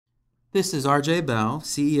This is RJ Bell,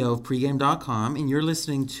 CEO of pregame.com, and you're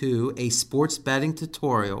listening to a sports betting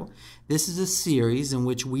tutorial. This is a series in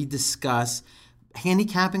which we discuss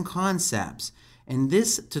handicapping concepts, and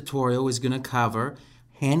this tutorial is going to cover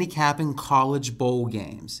handicapping college bowl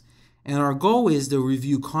games. And our goal is to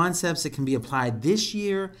review concepts that can be applied this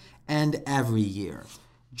year and every year.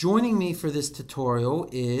 Joining me for this tutorial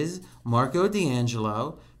is Marco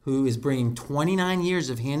D'Angelo, who is bringing 29 years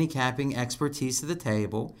of handicapping expertise to the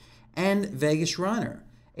table, and Vegas Runner,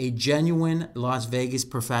 a genuine Las Vegas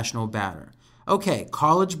professional bettor. Okay,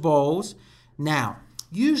 college bowls. Now,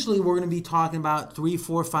 usually we're going to be talking about 3,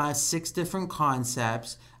 4, 5, 6 different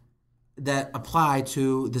concepts that apply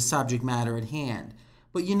to the subject matter at hand.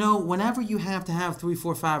 But you know, whenever you have to have 3,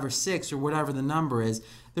 4, 5, or 6, or whatever the number is,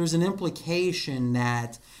 there's an implication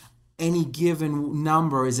that any given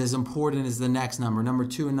number is as important as the next number. Number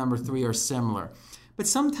 2 and number 3 are similar. But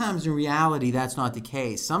sometimes in reality, that's not the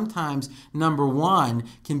case. Sometimes number 1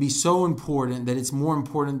 can be so important that it's more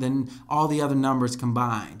important than all the other numbers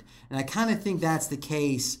combined. And I kind of think that's the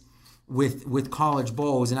case with college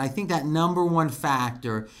bowls. And I think that number 1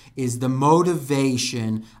 factor is the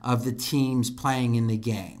motivation of the teams playing in the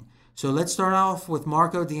game. So let's start off with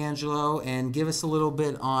Marco D'Angelo and give us a little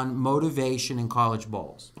bit on motivation in college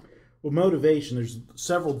bowls. Well, motivation, there's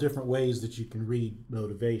several different ways that you can read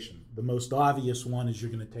motivation. The most obvious one is you're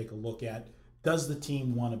going to take a look at, does the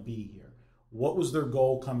team want to be here? What was their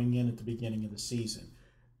goal coming in at the beginning of the season?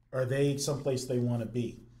 Are they someplace they want to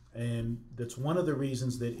be? And that's one of the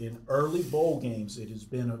reasons that in early bowl games, it has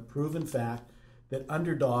been a proven fact that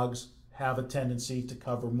underdogs have a tendency to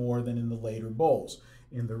cover more than in the later bowls.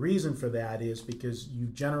 And the reason for that is because you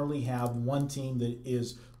generally have one team that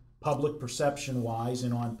is public perception-wise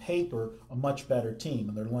and on paper a much better team,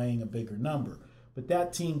 and they're laying a bigger number. But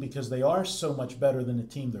that team, because they are so much better than the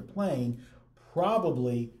team they're playing,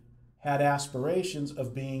 probably had aspirations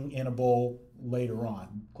of being in a bowl later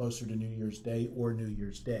on, closer to New Year's Day or New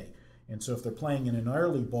Year's Day. And so if they're playing in an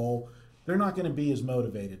early bowl, they're not going to be as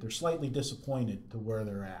motivated. They're slightly disappointed to where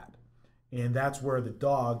they're at. And that's where the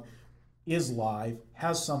dog is live,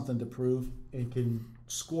 has something to prove, and can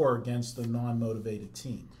score against a non-motivated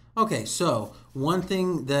team. Okay, so one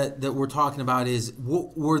thing that we're talking about is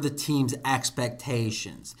what were the team's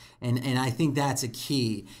expectations, and I think that's a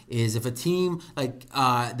key. Is if a team like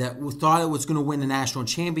that thought it was going to win the national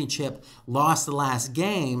championship lost the last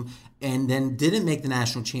game and then didn't make the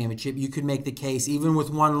national championship, you could make the case even with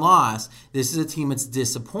one loss, this is a team that's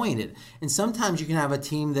disappointed. And sometimes you can have a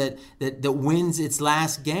team that wins its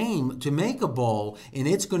last game to make a bowl, and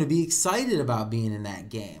it's going to be excited about being in that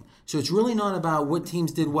game. So it's really not about what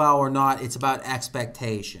teams did well or not. It's about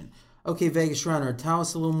expectation. Okay, Vegas Runner, tell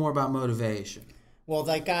us a little more about motivation. Well,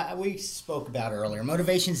 like we spoke about earlier,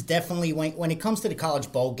 motivation is definitely, when it comes to the college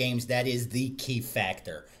bowl games, that is the key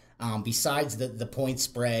factor. Besides the point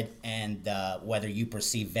spread and whether you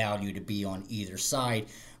perceive value to be on either side,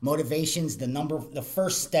 motivation's the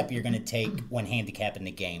first step you're going to take when handicapping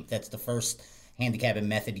the game. That's the first handicapping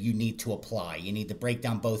method you need to apply. You need to break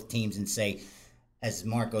down both teams and say, as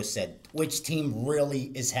Marco said, which team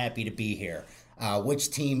really is happy to be here?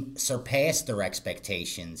 Which team surpassed their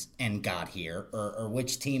expectations and got here? Or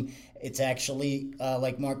which team, it's actually,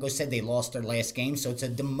 like Marco said, they lost their last game, so it's a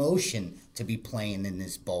demotion to be playing in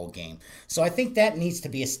this bowl game. So I think that needs to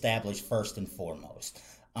be established first and foremost.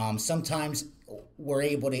 Sometimes we're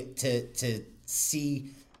able to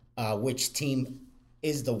see which team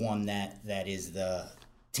is the one that is the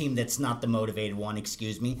team that's not the motivated one,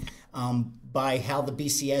 by how the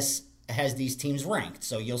BCS has these teams ranked.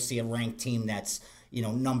 So you'll see a ranked team that's,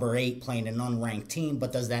 number 8 playing an unranked team,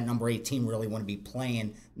 but does that number 8 team really want to be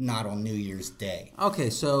playing not on New Year's Day? Okay,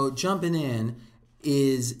 so jumping in,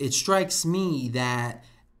 it strikes me that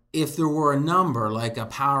if there were a number, like a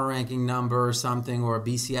power ranking number or something, or a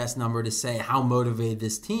BCS number to say how motivated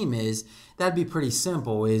this team is, that'd be pretty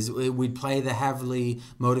simple. We'd play the heavily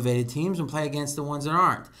motivated teams and play against the ones that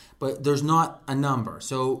aren't. But there's not a number.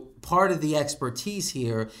 So part of the expertise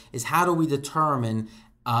here is how do we determine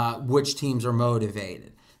which teams are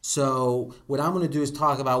motivated? So what I'm going to do is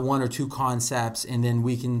talk about 1 or 2 concepts, and then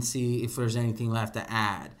we can see if there's anything left to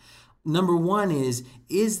add. Number 1 is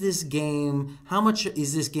this game, how much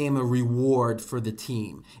is this game a reward for the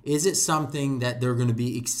team? Is it something that they're going to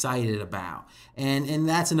be excited about? And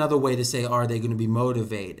that's another way to say, are they going to be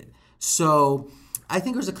motivated? So I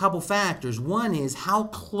think there's a couple factors. One is how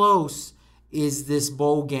close is this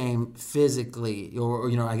bowl game physically or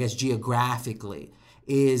I guess geographically?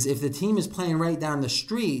 Is if the team is playing right down the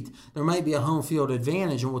street, there might be a home field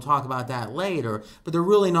advantage, and we'll talk about that later, but they're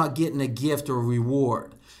really not getting a gift or a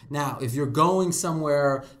reward. Now, if you're going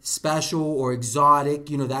somewhere special or exotic,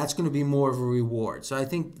 that's going to be more of a reward. So I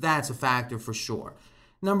think that's a factor for sure.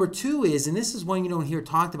 Number two is, and this is one you don't hear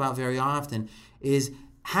talked about very often, is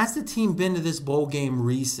has the team been to this bowl game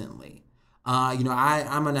recently?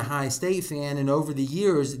 I'm an Ohio State fan, and over the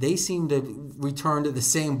years, they seem to return to the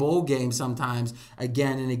same bowl game sometimes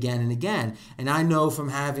again and again and again. And I know from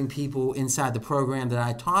having people inside the program that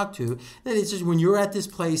I talk to that it's just when you're at this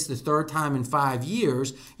place the third time in 5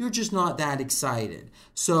 years, you're just not that excited.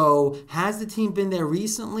 So has the team been there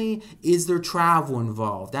recently? Is there travel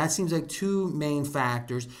involved? That seems like two main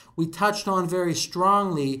factors. We touched on very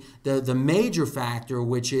strongly the major factor,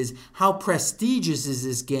 which is how prestigious is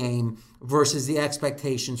this game versus the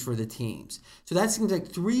expectations for the teams. So that seems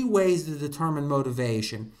like three ways to determine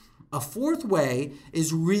motivation. A fourth way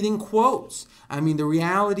is reading quotes. I mean, the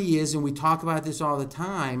reality is, and we talk about this all the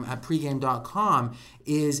time at pregame.com,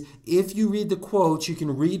 is if you read the quotes, you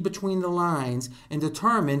can read between the lines and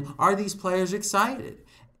determine, are these players excited?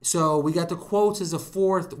 So we got the quotes as a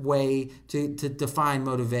fourth way to define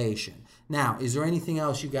motivation. Now, is there anything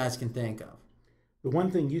else you guys can think of? The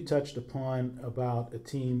one thing you touched upon about a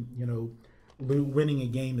team, winning a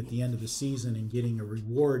game at the end of the season and getting a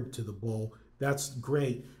reward to the bowl, that's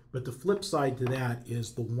great. But the flip side to that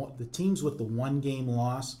is the teams with the one-game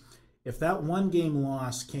loss. If that one-game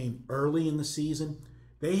loss came early in the season,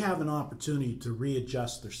 they have an opportunity to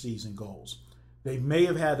readjust their season goals. They may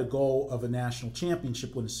have had a goal of a national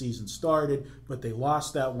championship when the season started, but they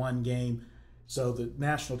lost that one game. So the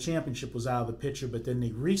national championship was out of the picture, but then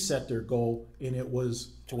they reset their goal, and it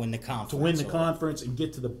was to win the conference. To win the conference and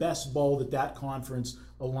get to the best bowl that conference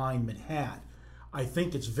alignment had. I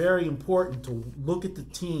think it's very important to look at the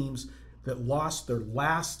teams that lost their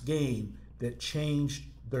last game that changed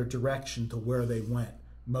their direction to where they went,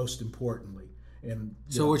 most importantly. And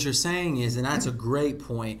so what you're saying is, and that's a great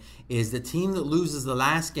point, is the team that loses the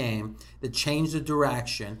last game that changed the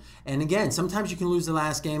direction. And again, sometimes you can lose the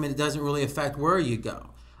last game and it doesn't really affect where you go.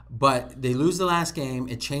 But they lose the last game,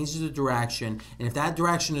 it changes the direction, and if that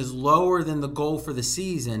direction is lower than the goal for the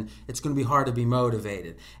season, it's going to be hard to be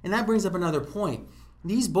motivated. And that brings up another point.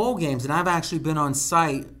 These bowl games, and I've actually been on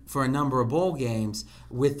site for a number of bowl games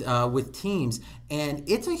with teams, and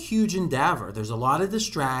it's a huge endeavor. There's a lot of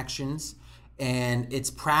distractions. And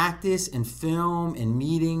it's practice and film and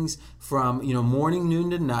meetings from morning,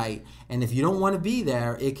 noon to night. And if you don't want to be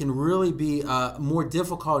there, it can really be a more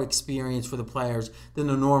difficult experience for the players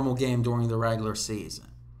than a normal game during the regular season.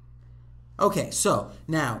 Okay, so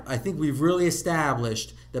now I think we've really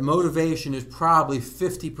established that motivation is probably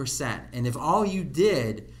 50%. And if all you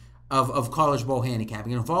did of college bowl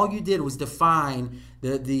handicapping, and if all you did was define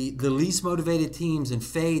the least motivated teams and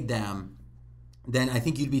fade them, then I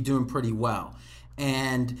think you'd be doing pretty well.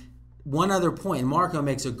 And one other point, and Marco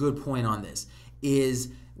makes a good point on this, is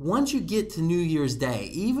once you get to New Year's Day,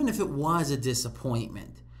 even if it was a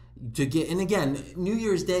disappointment, and again, New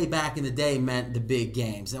Year's Day back in the day meant the big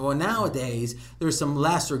games. Well, nowadays, there's some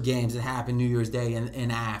lesser games that happen New Year's Day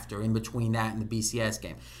and after, in between that and the BCS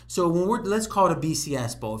game. So let's call it a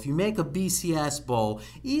BCS Bowl. If you make a BCS Bowl,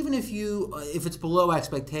 even if it's below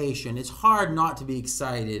expectation, it's hard not to be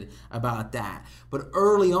excited about that. But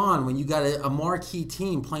early on, when you got a marquee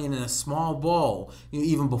team playing in a small bowl,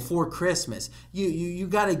 even before Christmas, you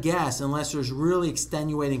got to guess, unless there's really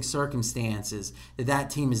extenuating circumstances,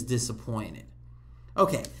 that team is disappointed.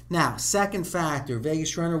 Okay, now, second factor.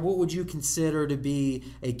 Vegas Runner, what would you consider to be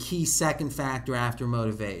a key second factor after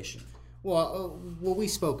motivation? Well, what we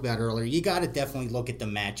spoke about earlier, you got to definitely look at the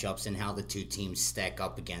matchups and how the two teams stack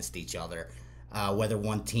up against each other. Whether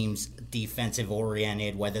one team's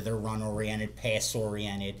defensive-oriented, whether they're run-oriented,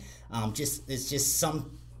 pass-oriented. It's just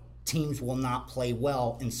some teams will not play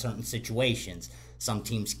well in certain situations. Some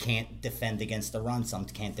teams can't defend against the run. Some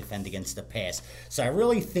can't defend against the pass. So I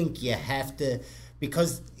really think you have to,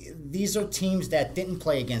 because these are teams that didn't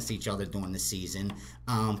play against each other during the season,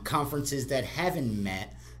 conferences that haven't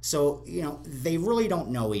met. So, they really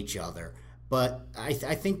don't know each other. But I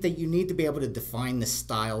think that you need to be able to define the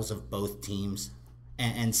styles of both teams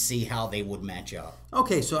and see how they would match up.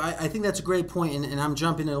 Okay, so I think that's a great point, and I'm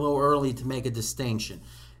jumping in a little early to make a distinction.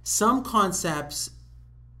 Some concepts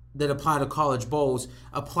that apply to college bowls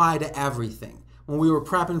apply to everything. When we were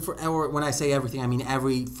prepping for, or when I say everything, I mean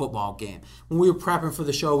every football game. When we were prepping for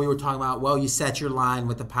the show, we were talking about, well, you set your line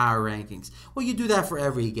with the power rankings. Well, you do that for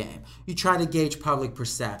every game. You try to gauge public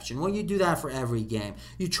perception. Well, you do that for every game.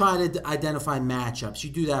 You try to identify matchups. You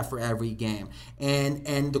do that for every game.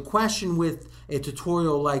 And the question with a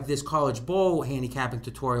tutorial like this college bowl handicapping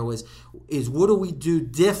tutorial is what do we do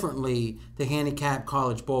differently to handicap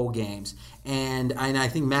college bowl games? And I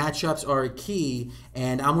think matchups are a key.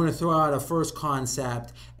 And I'm going to throw out a first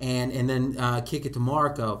concept and then kick it to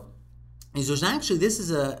Marco. This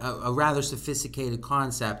is a rather sophisticated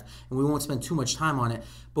concept, and we won't spend too much time on it.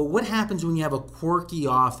 But what happens when you have a quirky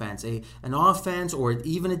offense, an offense or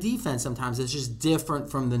even a defense sometimes that's just different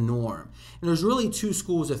from the norm? And there's really two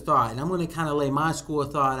schools of thought, and I'm going to kind of lay my school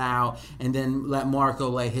of thought out and then let Marco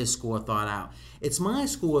lay his school of thought out. It's my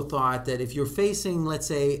school of thought that if you're facing, let's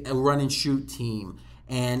say, a run and shoot team,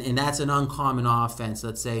 and that's an uncommon offense,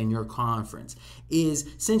 let's say, in your conference, is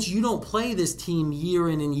since you don't play this team year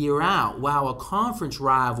in and year out, while a conference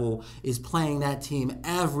rival is playing that team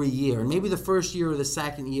every year. And maybe the first year or the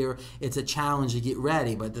second year, it's a challenge to get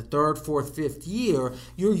ready. But the third, fourth, fifth year,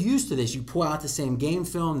 you're used to this. You pull out the same game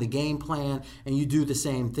film, the game plan, and you do the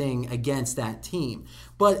same thing against that team.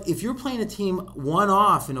 But if you're playing a team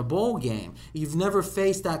one-off in a bowl game, you've never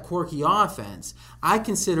faced that quirky offense, I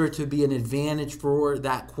consider it to be an advantage for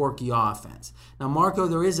that quirky offense. Now, Marco,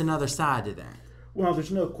 there is another side to that. Well,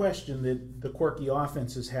 there's no question that the quirky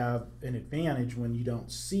offenses have an advantage when you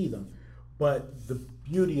don't see them. But the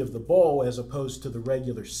beauty of the bowl, as opposed to the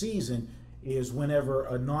regular season, is whenever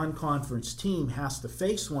a non-conference team has to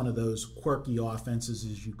face one of those quirky offenses,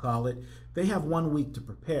 as you call it, they have 1 week to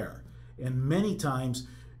prepare. And many times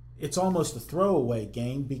it's almost a throwaway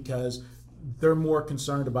game because they're more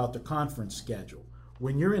concerned about the conference schedule.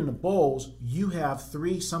 When you're in the bowls, you have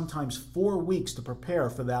 3, sometimes 4 weeks to prepare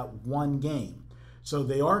for that one game. So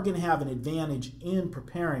they are going to have an advantage in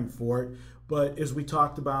preparing for it. But as we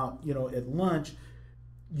talked about, at lunch,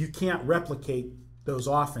 you can't replicate those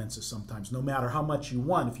offenses sometimes, no matter how much you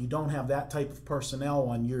want. If you don't have that type of personnel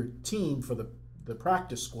on your team for the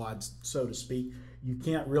practice squads, so to speak, you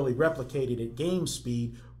can't really replicate it at game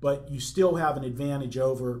speed, but you still have an advantage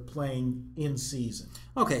over playing in season.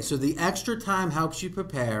 Okay, so the extra time helps you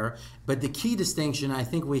prepare, but the key distinction, I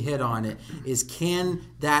think we hit on it, is can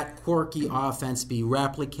that quirky offense be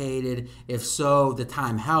replicated? If so, the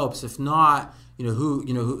time helps. If not, I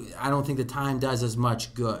don't think the time does as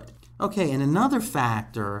much good. Okay, and another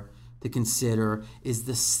factor to consider is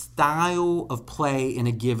the style of play in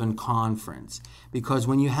a given conference. Because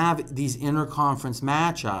when you have these interconference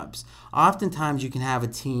matchups, oftentimes you can have a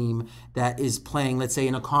team that is playing, let's say,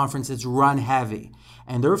 in a conference that's run heavy,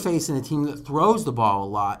 and they're facing a team that throws the ball a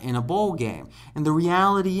lot in a bowl game. And the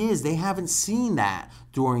reality is they haven't seen that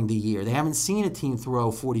during the year. They haven't seen a team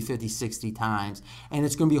throw 40, 50, 60 times. And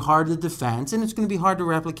it's going to be hard to defend, and it's going to be hard to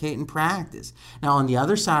replicate in practice. Now, on the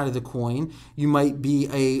other side of the coin, you might be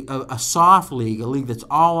a soft league, a league that's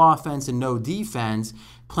all offense and no defense,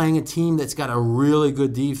 playing a team that's got a really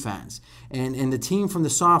good defense. And the team from the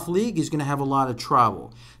soft league is going to have a lot of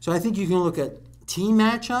trouble. So I think you can look at team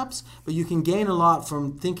matchups, but you can gain a lot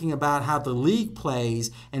from thinking about how the league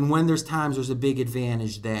plays and when there's times there's a big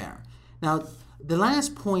advantage there. Now, the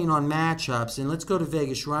last point on matchups, and let's go to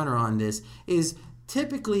Vegas Runner on this, is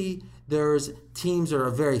typically there's teams that are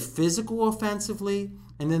very physical offensively,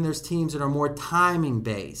 and then there's teams that are more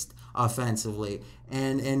timing-based offensively.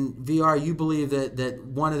 And VR, you believe that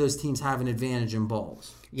one of those teams have an advantage in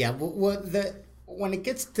bowls. Yeah, when it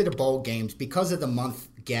gets to the bowl games, because of the month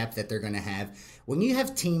gap that they're going to have, when you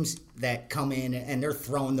have teams that come in and they're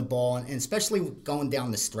throwing the ball, and especially going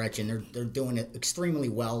down the stretch, and they're doing it extremely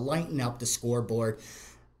well, lighting up the scoreboard,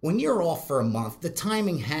 when you're off for a month, the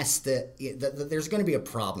timing there's going to be a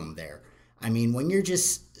problem there. I mean, when you're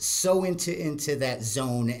just so into that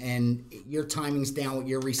zone and your timing's down with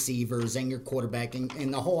your receivers and your quarterback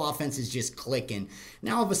and the whole offense is just clicking,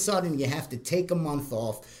 now all of a sudden you have to take a month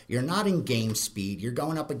off. You're not in game speed. You're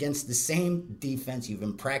going up against the same defense you've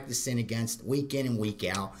been practicing against week in and week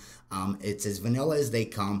out. It's as vanilla as they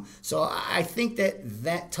come. So I think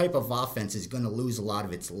that type of offense is going to lose a lot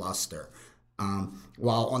of its luster.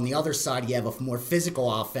 While on the other side, you have a more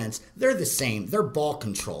physical offense. They're the same. They're ball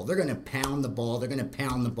control. They're going to pound the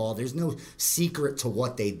ball. There's no secret to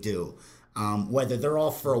what they do. Whether they're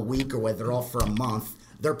off for a week or whether they're off for a month,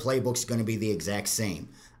 their playbook's going to be the exact same.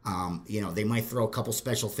 They might throw a couple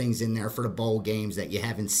special things in there for the bowl games that you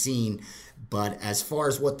haven't seen. But as far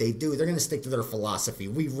as what they do, they're going to stick to their philosophy.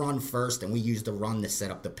 We run first, and we use the run to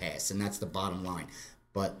set up the pass, and that's the bottom line.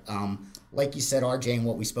 But like you said, RJ, and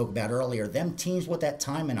what we spoke about earlier, them teams with that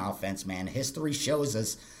timing offense, man, history shows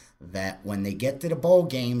us that when they get to the bowl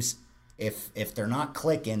games, if they're not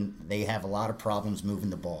clicking, they have a lot of problems moving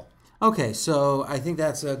the ball. Okay, so I think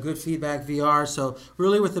that's a good feedback, VR. So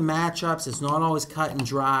really with the matchups, it's not always cut and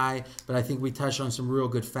dry, but I think we touched on some real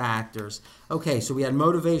good factors. Okay, so we had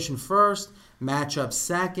motivation first, matchup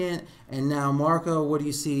second, and now, Marco, what do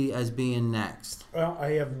you see as being next? Well,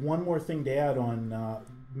 I have one more thing to add on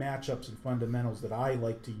matchups and fundamentals that I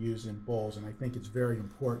like to use in bowls, and I think it's very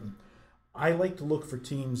important. I like to look for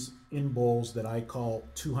teams in bowls that I call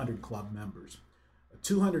 200 club members. A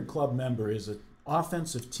 200 club member is an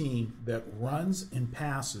offensive team that runs and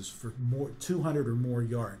passes for 200 or more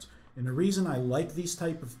yards. And the reason I like these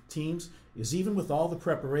type of teams is even with all the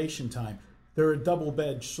preparation time, they're a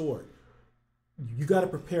double-edged sword. You got to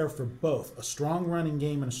prepare for both a strong running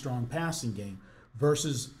game and a strong passing game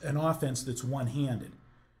versus an offense that's one-handed.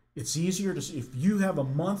 It's easier to, if you have a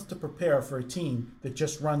month to prepare for a team that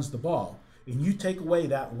just runs the ball and you take away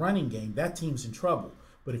that running game, that team's in trouble.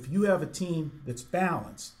 But if you have a team that's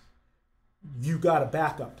balanced, you got a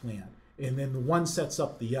backup plan, and then the one sets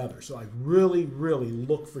up the other. So I really, really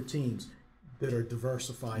look for teams that are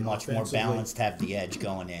diversified. Much more balanced, have the edge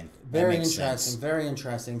going in. Very interesting, very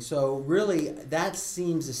interesting. So really, that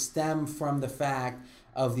seems to stem from the fact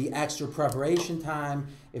of the extra preparation time.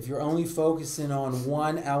 If you're only focusing on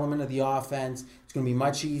one element of the offense, it's going to be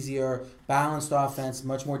much easier. Balanced offense,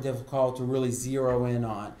 much more difficult to really zero in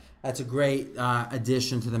on. That's a great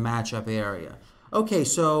addition to the matchup area. Okay,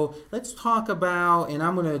 so let's talk about, and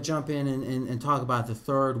I'm going to jump in and talk about the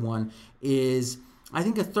third one, is I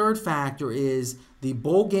think a third factor is the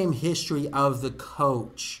bowl game history of the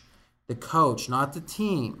coach. The coach, not the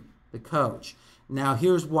team, the coach. Now,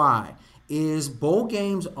 here's why. Is bowl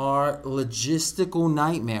games are logistical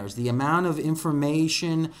nightmares. The amount of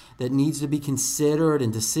information that needs to be considered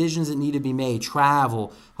and decisions that need to be made,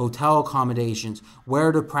 travel, hotel accommodations,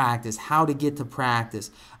 where to practice, how to get to practice.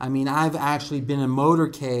 I mean, I've actually been in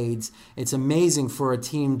motorcades. It's amazing for a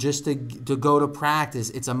team just to go to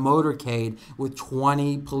practice. It's a motorcade with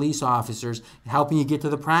 20 police officers helping you get to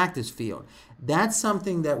the practice field. That's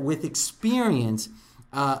something that with experience,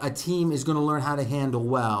 a team is going to learn how to handle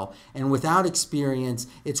well. And without experience,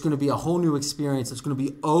 it's going to be a whole new experience. It's going to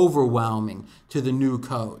be overwhelming to the new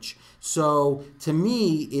coach. So to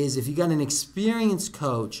me is if you got an experienced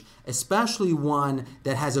coach, especially one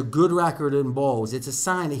that has a good record in bowls, it's a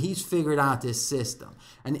sign that he's figured out this system.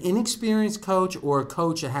 An inexperienced coach or a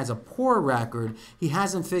coach that has a poor record, he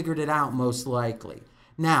hasn't figured it out most likely.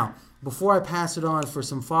 Now, before I pass it on for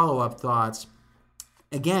some follow-up thoughts,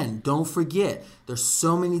 again, don't forget, there's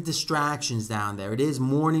so many distractions down there. It is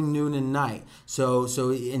morning, noon, and night. So,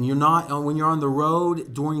 and you're not, when you're on the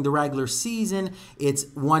road during the regular season, it's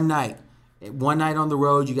one night. One night on the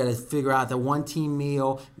road, you got to figure out that one team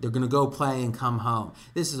meal, they're going to go play and come home.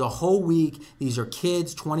 This is a whole week. These are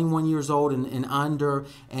kids, 21 years old and under,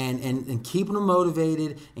 and keeping them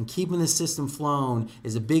motivated and keeping the system flowing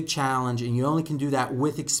is a big challenge, and you only can do that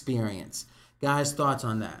with experience. Guys, thoughts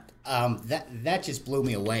on that? That just blew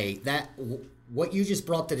me away. What you just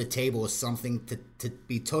brought to the table is something, to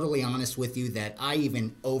be totally honest with you, that I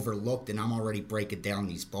even overlooked, and I'm already breaking down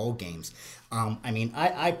these bowl games. I mean,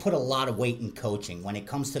 I put a lot of weight in coaching. When it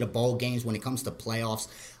comes to the bowl games, when it comes to playoffs,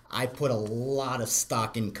 I put a lot of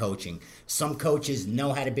stock in coaching. Some coaches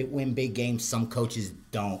know how to win big games. Some coaches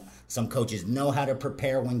don't. Some coaches know how to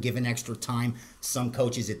prepare when given extra time. Some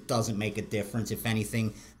coaches, it doesn't make a difference. If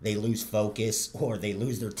anything, they lose focus or they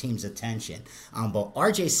lose their team's attention. But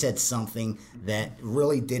RJ said something that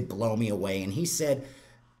really did blow me away. And he said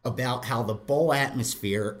about how the bowl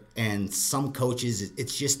atmosphere, and some coaches,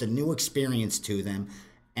 it's just a new experience to them.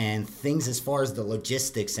 And things as far as the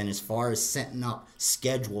logistics and as far as setting up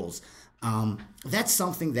schedules, that's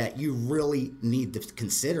something that you really need to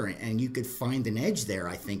consider, and you could find an edge there,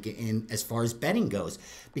 I think, in as far as betting goes,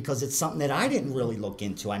 because it's something that I didn't really look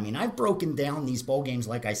into. I mean, I've broken down these bowl games,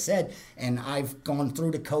 like I said, and I've gone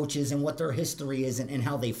through the coaches and what their history is and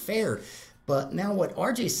how they fared. But now what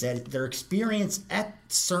RJ said, their experience at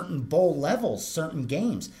certain bowl levels, certain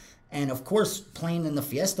games. And, of course, playing in the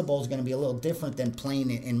Fiesta Bowl is going to be a little different than playing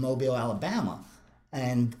in Mobile, Alabama.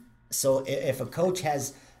 And so if a coach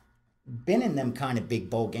has been in them kind of big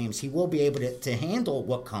bowl games, he will be able to handle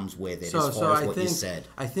what comes with it, as far as what you said.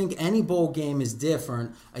 I think any bowl game is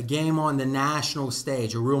different. A game on the national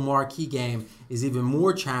stage, a real marquee game, is even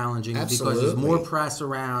more challenging. Absolutely. Because there's more press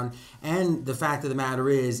around. And the fact of the matter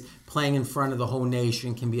is, playing in front of the whole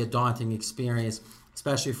nation can be a daunting experience,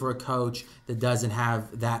 especially for a coach that doesn't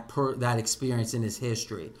have that experience in his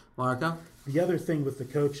history. Marco? The other thing with the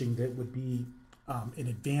coaching that would be an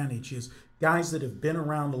advantage is guys that have been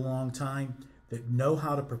around a long time, that know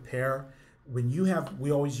how to prepare.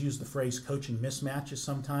 We always use the phrase coaching mismatches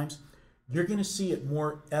sometimes. You're going to see it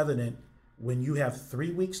more evident when you have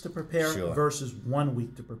 3 weeks to prepare versus 1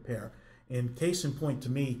 week to prepare. And case in point to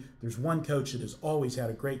me, there's one coach that has always had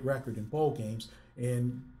a great record in bowl games,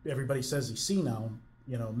 and everybody says he's senile,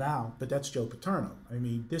 now, but that's Joe Paterno. I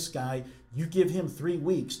mean, this guy, you give him 3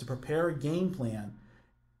 weeks to prepare a game plan,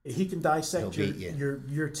 He can dissect He'll beat you.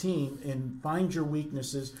 your team and find your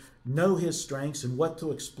weaknesses, know his strengths and what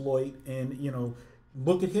to exploit, and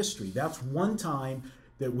look at history. That's one time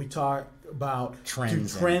that we talk about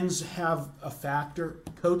Trends. Do trends have a factor?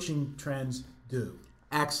 Coaching trends do.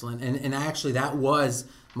 Excellent. And actually that was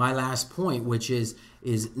my last point, which is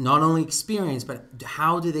not only experience, but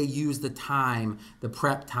how do they use the time, the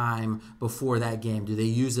prep time before that game? Do they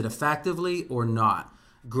use it effectively or not?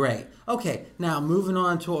 Great. Okay, now moving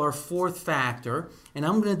on to our fourth factor, and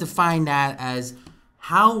I'm going to define that as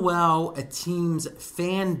how well a team's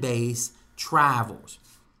fan base travels.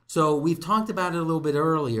 So we've talked about it a little bit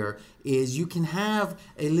earlier, is you can have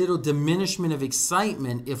a little diminishment of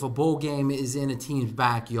excitement if a bowl game is in a team's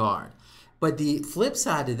backyard. But the flip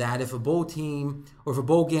side of that, if a bowl team or if a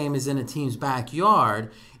bowl game is in a team's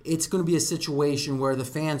backyard, it's going to be a situation where the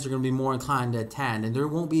fans are going to be more inclined to attend. And there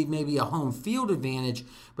won't be maybe a home field advantage,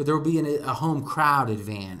 but there will be a home crowd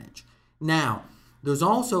advantage. Now, there's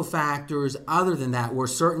also factors other than that where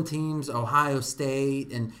certain teams, Ohio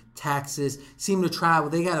State and Texas, seem to travel.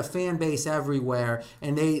 They got a fan base everywhere,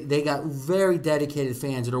 and they got very dedicated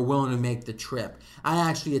fans that are willing to make the trip. I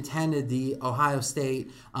actually attended the Ohio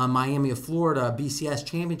State Miami of Florida BCS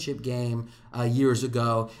championship game years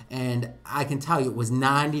ago, and I can tell you it was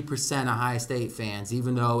 90% Ohio State fans,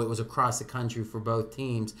 even though it was across the country for both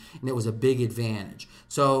teams, and it was a big advantage.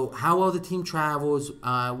 So how well the team travels,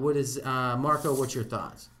 Marco, what's your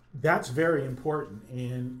thoughts? That's very important.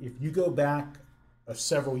 And if you go back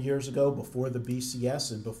several years ago, before the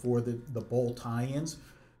BCS and before the bowl tie-ins,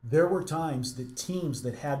 there were times that teams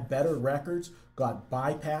that had better records got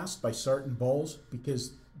bypassed by certain bowls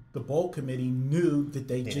because the bowl committee knew that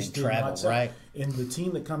they just didn't travel, right? And the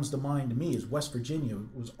team that comes to mind to me is West Virginia.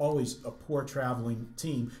 Was always a poor traveling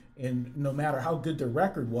team, and no matter how good their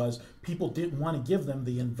record was, people didn't want to give them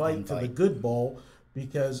the invite to the good bowl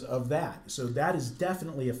because of that. So that is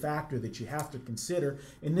definitely a factor that you have to consider.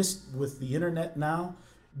 And this, with the internet now,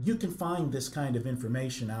 you can find this kind of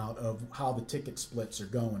information out of how the ticket splits are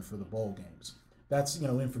going for the bowl games. That's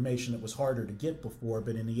information that was harder to get before,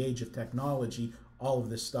 but in the age of technology, all of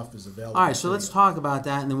this stuff is available. All right, so let's talk about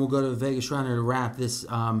that, and then we'll go to the Vegas Runner to wrap this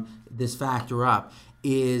factor up.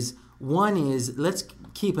 Let's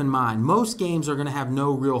keep in mind, most games are going to have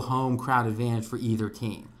no real home crowd advantage for either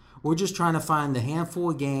team. We're just trying to find the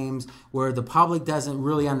handful of games where the public doesn't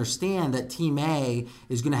really understand that Team A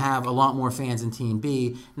is going to have a lot more fans than Team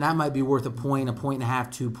B, and that might be worth a point and a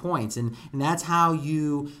half, 2 points. And that's how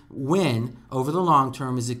you win over the long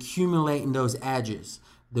term, is accumulating those edges,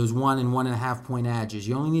 those 1 and 1.5 point edges.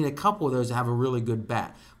 You only need a couple of those to have a really good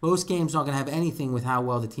bet. Most games aren't going to have anything with how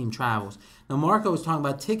well the team travels. Now, Marco was talking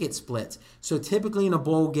about ticket splits. So typically in a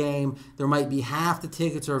bowl game, there might be half the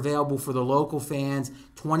tickets are available for the local fans,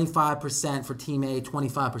 25% for Team A,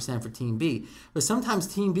 25% for Team B. But sometimes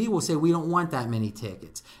Team B will say, we don't want that many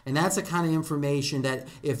tickets. And that's the kind of information that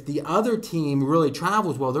if the other team really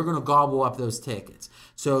travels well, they're going to gobble up those tickets.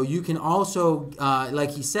 So you can also,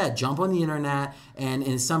 like he said, jump on the internet, and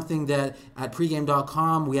it's something that at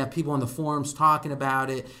pregame.com, we have people on the forums talking about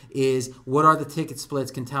it, is what are the ticket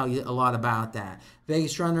splits can tell you a lot about that.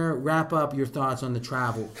 Vegas Runner, wrap up your thoughts on the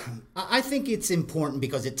travel. I think it's important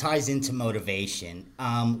because it ties into motivation.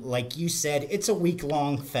 Like you said, it's a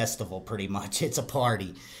week-long festival pretty much. It's a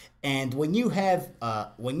party. And when you have,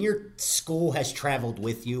 when your school has traveled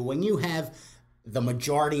with you, when you have the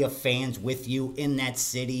majority of fans with you in that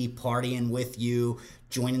city, partying with you,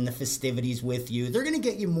 joining the festivities with you, they're going to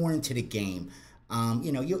get you more into the game.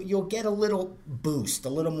 You'll get a little boost, a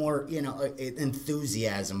little more,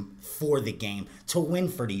 enthusiasm for the game to win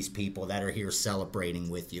for these people that are here celebrating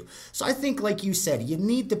with you. So I think, like you said, you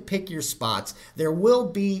need to pick your spots. There will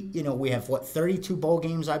be, we have 32 bowl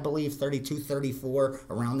games, I believe, 32, 34,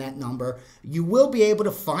 around that number. You will be able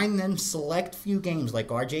to find them select few games, like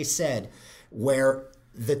RJ said, where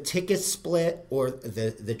the ticket split or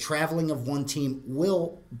the traveling of one team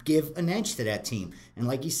will give an edge to that team. And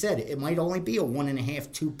like you said, it might only be a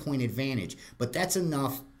 1.5, 2 point advantage, but that's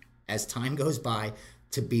enough as time goes by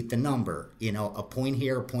to beat the number. A point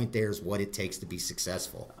here, a point there is what it takes to be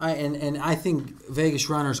successful. And I think Vegas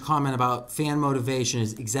Runner's comment about fan motivation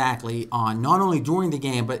is exactly on, not only during the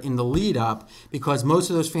game, but in the lead up, because most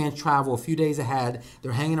of those fans travel a few days ahead.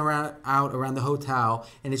 They're hanging out around the hotel,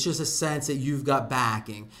 and it's just a sense that you've got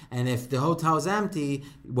backing. And if the hotel's empty,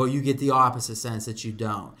 well, you get the opposite sense that you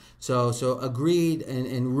don't. So agreed,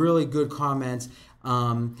 and really good comments.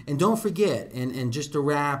 And don't forget, and just to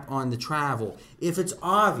wrap on the travel, if it's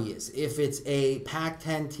obvious, if it's a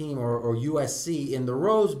Pac-10 team or USC in the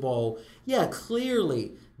Rose Bowl, yeah,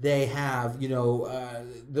 clearly they have,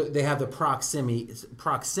 they have the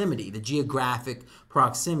proximity, the geographic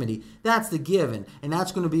proximity. That's the given, and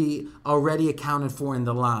that's going to be already accounted for in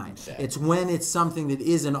the line. Exactly. It's when it's something that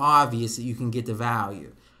isn't obvious that you can get the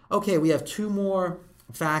value. Okay, we have two more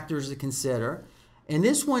factors to consider. And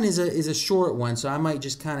this one is a short one, so I might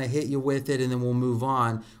just kind of hit you with it and then we'll move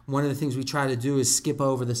on. One of the things we try to do is skip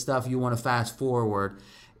over the stuff you want to fast forward,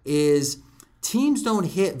 is teams don't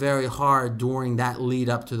hit very hard during that lead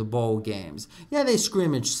up to the bowl games. Yeah, they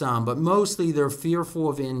scrimmage some, but mostly they're fearful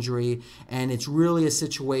of injury, and it's really a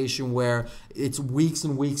situation where it's weeks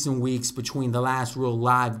and weeks and weeks between the last real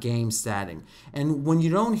live game setting. And when you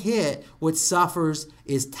don't hit, what suffers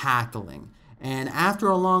is tackling. And after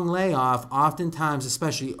a long layoff, oftentimes,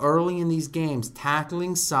 especially early in these games,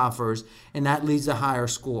 tackling suffers, and that leads to higher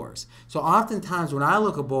scores. So oftentimes when I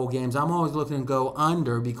look at bowl games, I'm always looking to go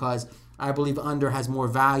under, because I believe under has more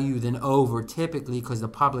value than over, typically, because the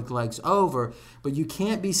public likes over. But you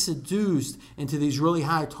can't be seduced into these really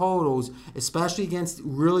high totals, especially against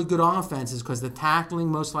really good offenses, because the tackling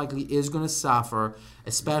most likely is going to suffer,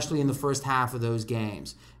 especially in the first half of those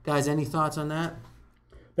games. Guys, any thoughts on that?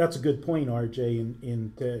 That's a good point, RJ,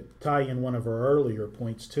 and to tie in one of our earlier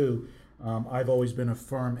points too. I've always been a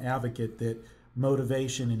firm advocate that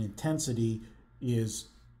motivation and intensity is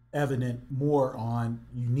evident more on,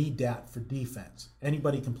 you need that for defense.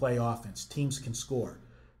 Anybody can play offense. Teams can score.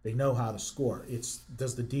 They know how to score. It's,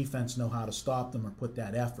 does the defense know how to stop them or put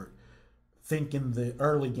that effort? Think in the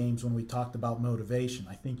early games when we talked about motivation.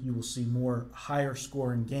 I think you will see more higher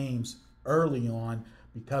scoring games early on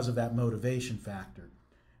because of that motivation factor.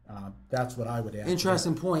 That's what I would add.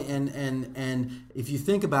 Interesting point. And if you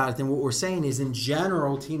think about it, then what we're saying is, in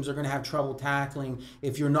general, teams are going to have trouble tackling.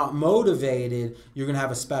 If you're not motivated, you're going to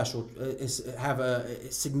have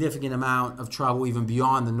a significant amount of trouble, even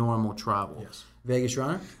beyond the normal trouble. Yes. Vegas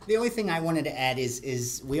Runner? The only thing I wanted to add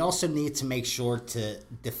is we also need to make sure to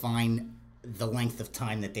define the length of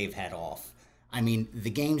time that they've had off. I mean, the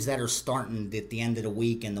games that are starting at the end of the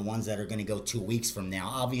week and the ones that are going to go 2 weeks from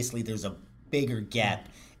now, obviously there's a bigger gap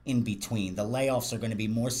in between. The layoffs are going to be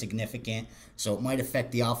more significant, so it might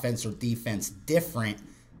affect the offense or defense different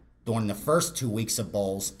during the first 2 weeks of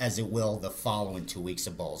bowls as it will the following 2 weeks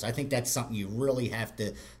of bowls. I think that's something you really have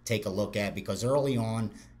to take a look at, because early on,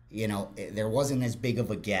 there wasn't as big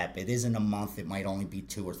of a gap. It isn't a month. It might only be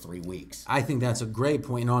 2 or 3 weeks. I think that's a great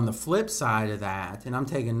point. And on the flip side of that, and I'm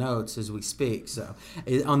taking notes as we speak, so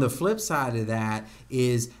on the flip side of that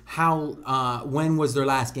is when was their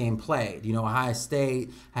last game played? Ohio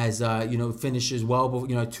State has, finishes well,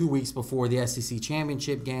 2 weeks before the SEC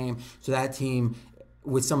championship game. So that team,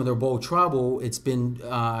 with some of their bowl trouble, it's been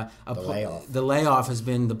the layoff. The layoff has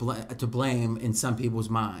been to blame in some people's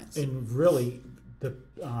minds. And really, the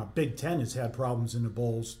Big Ten has had problems in the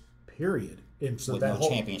bowls, period. And so with no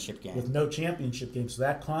championship game. With no championship game. So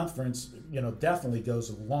that conference, definitely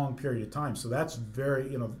goes a long period of time. So that's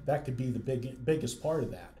very, that could be the biggest part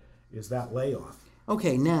of that, is that layoff.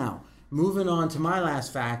 Okay, now, moving on to my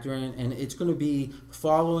last factor, and it's going to be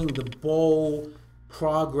following the bowl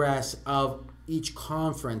progress of each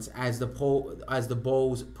conference as the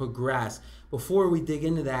bowls progress. Before we dig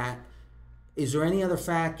into that, is there any other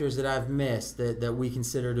factors that I've missed that we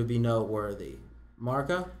consider to be noteworthy?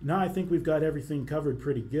 Marco? No, I think we've got everything covered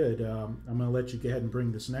pretty good. I'm going to let you go ahead and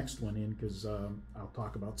bring this next one in, because I'll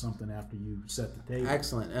talk about something after you set the table.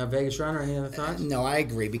 Excellent. Vegas Runner, any other thoughts? No, I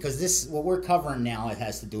agree, because what we're covering now, it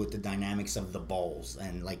has to do with the dynamics of the bowls,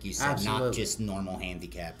 and like you said, Absolutely. Not just normal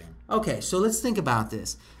handicapping. Okay, so let's think about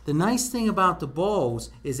this. The nice thing about the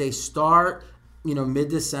bowls is they start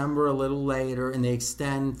mid-December, a little later, and they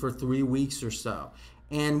extend for 3 weeks or so.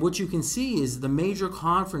 And what you can see is the major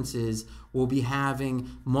conferences will be having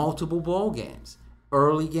multiple bowl games,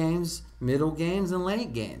 early games, middle games, and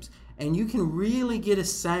late games. And you can really get a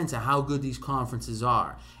sense of how good these conferences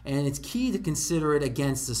are. And it's key to consider it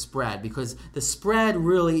against the spread, because the spread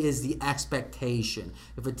really is the expectation.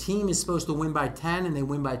 If a team is supposed to win by 10 and they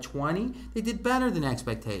win by 20, they did better than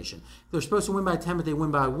expectation. If they're supposed to win by 10 but they win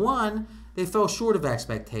by 1, they fell short of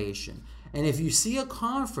expectation. And if you see a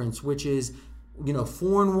conference which is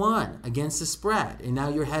 4-1 against the spread, and now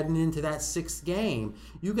you're heading into that 6th game,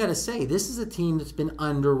 you got to say, this is a team that's been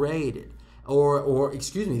underrated. Or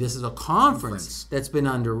excuse me, this is a conference that's been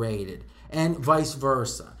underrated, and vice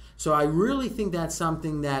versa. So I really think that's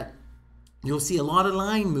something that you'll see a lot of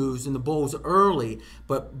line moves in the bowls early,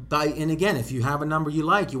 and again, if you have a number you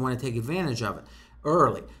like, you want to take advantage of it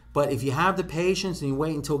early. But if you have the patience and you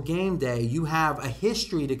wait until game day, you have a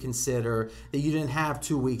history to consider that you didn't have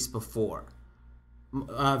 2 weeks before.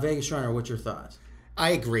 Vegas Runner, what's your thoughts?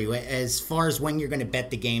 I agree. As far as when you're going to bet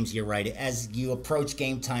the games, you're right. As you approach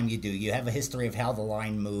game time, you do. You have a history of how the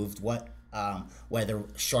line moved, whether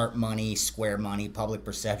sharp money, square money, public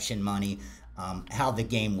perception money, how the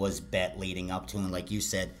game was bet leading up to, and like you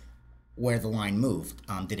said, where the line moved.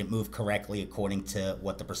 Did it move correctly according to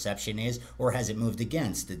what the perception is, or has it moved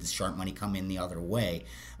against? Did the sharp money come in the other way?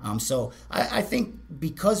 So I think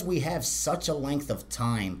because we have such a length of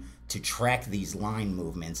time to track these line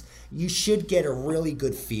movements, you should get a really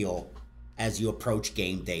good feel as you approach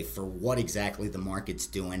game day for what exactly the market's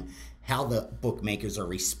doing, how the bookmakers are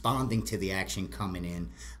responding to the action coming in.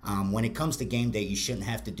 When it comes to game day, you shouldn't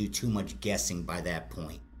have to do too much guessing by that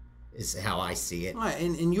point, is how I see it. All right,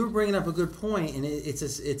 and you're bringing up a good point, and it's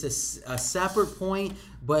a separate point,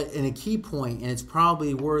 but in a key point, and it's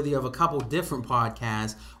probably worthy of a couple different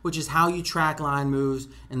podcasts, which is how you track line moves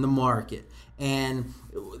in the market. And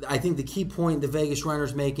I think the key point the Vegas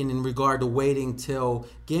runner's making in regard to waiting till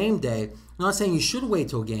game day, I'm not saying you should wait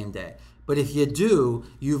till game day, but if you do,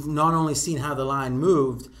 you've not only seen how the line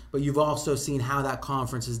moved, but you've also seen how that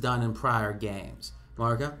conference is done in prior games.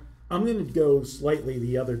 Marco? I'm going to go slightly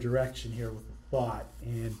the other direction here with a thought.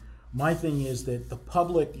 And my thing is that the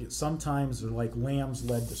public sometimes are like lambs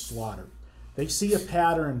led to slaughter. They see a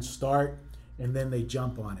pattern start, and then they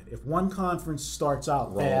jump on it. If one conference starts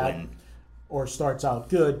out bad or starts out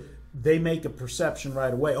good, they make a perception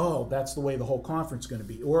right away, oh, that's the way the whole conference is going to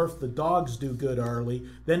be. Or if the dogs do good early,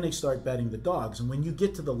 then they start betting the dogs. And when you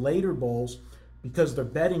get to the later bowls, because they're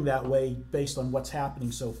betting that way based on what's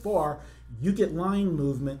happening so far, you get line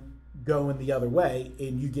movement going the other way,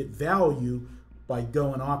 and you get value by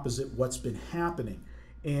going opposite what's been happening.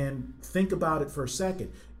 And think about it for a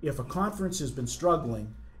second. If a conference has been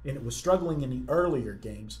struggling, and it was struggling in the earlier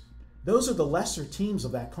games, those are the lesser teams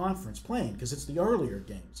of that conference playing because it's the earlier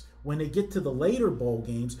games. When they get to the later bowl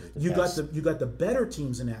games, you got the better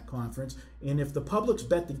teams in that conference, and if the public's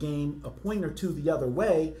bet the game a point or two the other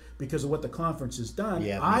way because of what the conference has done,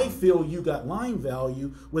 I feel you got line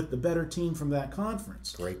value with the better team from that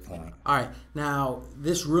conference. Great point. All right, now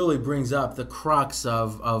this really brings up the crux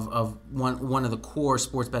of one of the core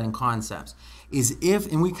sports betting concepts is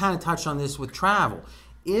if, and we kind of touched on this with travel,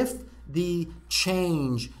 if the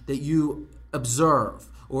change that you observe,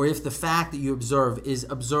 or if the fact that you observe is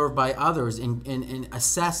observed by others and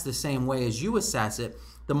assessed the same way as you assess it,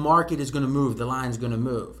 the market is going to move, the line's going to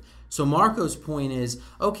move. So Marco's point is,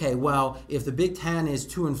 okay, well, if the Big Ten is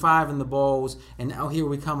 2-5 in the bowls, and now here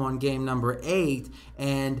we come on game number 8,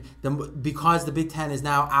 and because the Big Ten is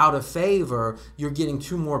now out of favor, you're getting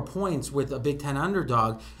 2 more points with a Big Ten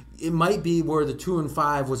underdog. It might be where the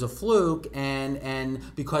 2-5 was a fluke, and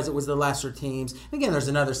because it was the lesser teams. Again, there's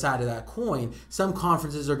another side of that coin. Some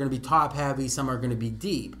conferences are going to be top heavy, some are going to be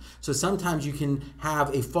deep. So sometimes you can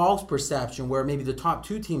have a false perception where maybe the top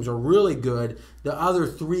 2 teams are really good, the other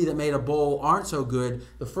 3 that made a bowl aren't so good.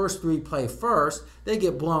 The first 3 play first, they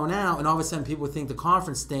get blown out, and all of a sudden people think the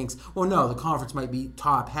conference stinks. Well, no, the conference might be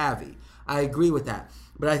top heavy. I agree with that.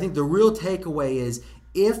 But I think the real takeaway is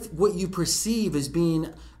if what you perceive as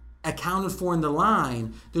being accounted for in the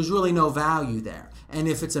line, there's really no value there. And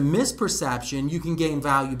if it's a misperception, you can gain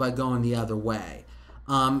value by going the other way.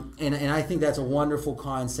 And I think that's a wonderful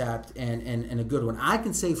concept and a good one. I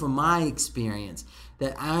can say from my experience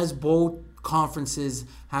that as both conferences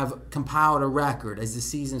have compiled a record as the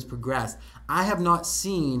season's progressed, I have not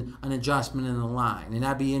seen an adjustment in the line. And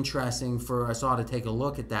that'd be interesting for us all to take a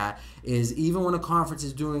look at that, is even when a conference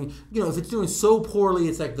is doing, if it's doing so poorly,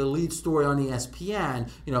 it's like the lead story on ESPN,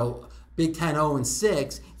 Big Ten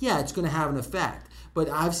 0-6, yeah, it's going to have an effect. But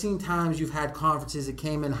I've seen times you've had conferences that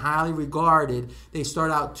came in highly regarded. They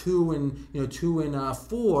start out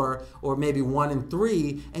 2-4, or maybe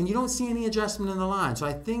 1-3, and you don't see any adjustment in the line. So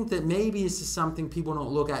I think that maybe this is something people don't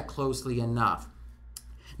look at closely enough.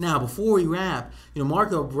 Now, before we wrap,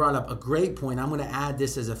 Marco brought up a great point. I'm going to add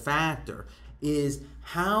this as a factor, is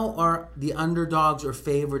how are the underdogs or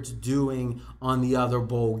favorites doing on the other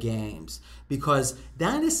bowl games? Because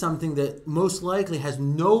that is something that most likely has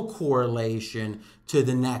no correlation to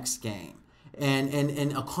the next game.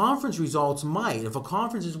 And a conference results might. If a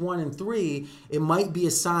conference is 1-3, it might be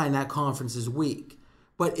a sign that conference is weak.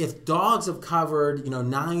 But if dogs have covered,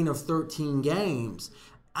 9 of 13 games,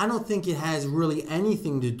 I don't think it has really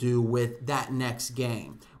anything to do with that next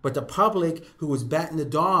game. But the public who was betting the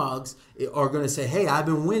dogs are going to say, hey, I've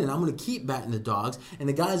been winning. I'm going to keep betting the dogs. And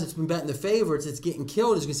the guys that's been betting the favorites that's getting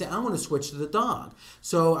killed is going to say, I'm going to switch to the dog.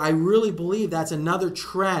 So I really believe that's another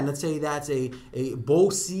trend. Let's say that's a bowl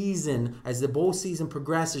season, as the bowl season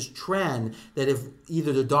progresses, trend that if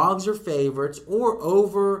either the dogs are favorites or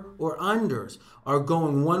over or unders are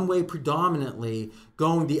going one way predominantly,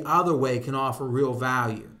 going the other way can offer real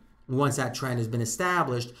value once that trend has been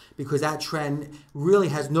established, because that trend really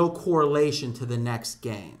has no correlation to the next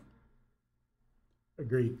game.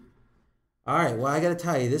 Agreed. All right, well, I got to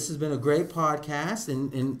tell you, this has been a great podcast,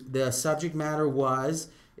 and the subject matter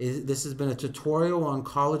this has been a tutorial on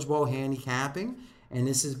college bowl handicapping, and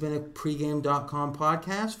this has been a pregame.com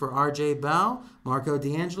podcast for RJ Bell, Marco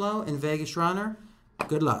D'Angelo, and Vegas Runner.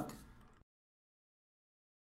 Good luck.